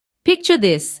Picture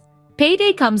this.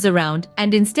 Payday comes around,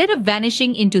 and instead of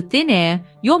vanishing into thin air,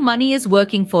 your money is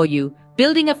working for you,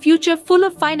 building a future full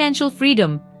of financial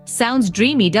freedom. Sounds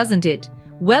dreamy, doesn't it?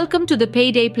 Welcome to the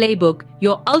Payday Playbook,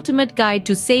 your ultimate guide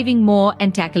to saving more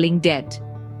and tackling debt.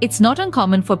 It's not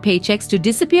uncommon for paychecks to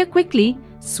disappear quickly,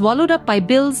 swallowed up by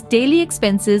bills, daily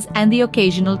expenses, and the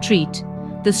occasional treat.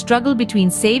 The struggle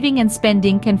between saving and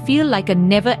spending can feel like a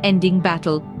never-ending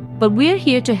battle, but we're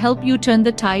here to help you turn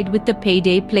the tide with the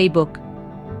Payday Playbook.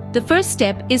 The first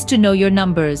step is to know your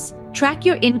numbers. Track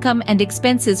your income and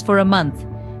expenses for a month.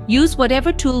 Use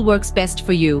whatever tool works best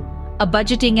for you: a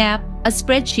budgeting app, a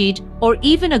spreadsheet, or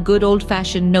even a good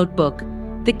old-fashioned notebook.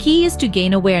 The key is to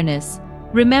gain awareness.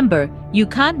 Remember, you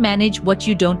can't manage what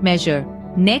you don't measure.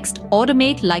 Next,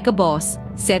 automate like a boss.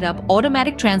 Set up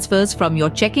automatic transfers from your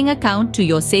checking account to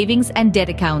your savings and debt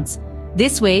accounts.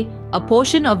 This way, a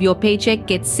portion of your paycheck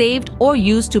gets saved or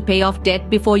used to pay off debt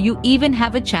before you even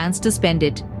have a chance to spend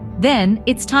it. Then,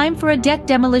 it's time for a debt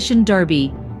demolition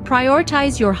derby.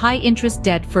 Prioritize your high-interest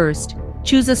debt first.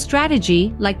 Choose a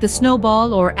strategy like the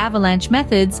snowball or avalanche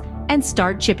methods and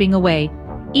start chipping away.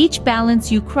 Each balance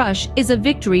you crush is a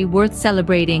victory worth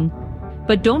celebrating.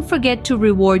 But don't forget to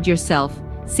reward yourself.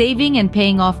 Saving and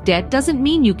paying off debt doesn't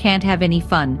mean you can't have any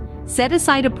fun. Set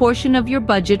aside a portion of your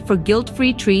budget for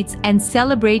guilt-free treats and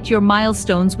celebrate your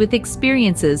milestones with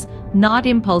experiences, not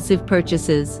impulsive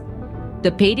purchases.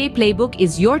 The Payday Playbook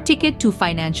is your ticket to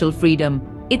financial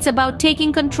freedom. It's about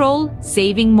taking control,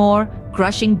 saving more,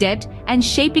 crushing debt, and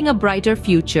shaping a brighter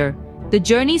future. The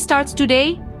journey starts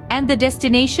today, and the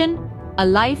destination? A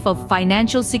life of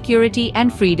financial security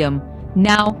and freedom.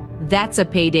 Now, that's a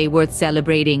payday worth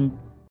celebrating.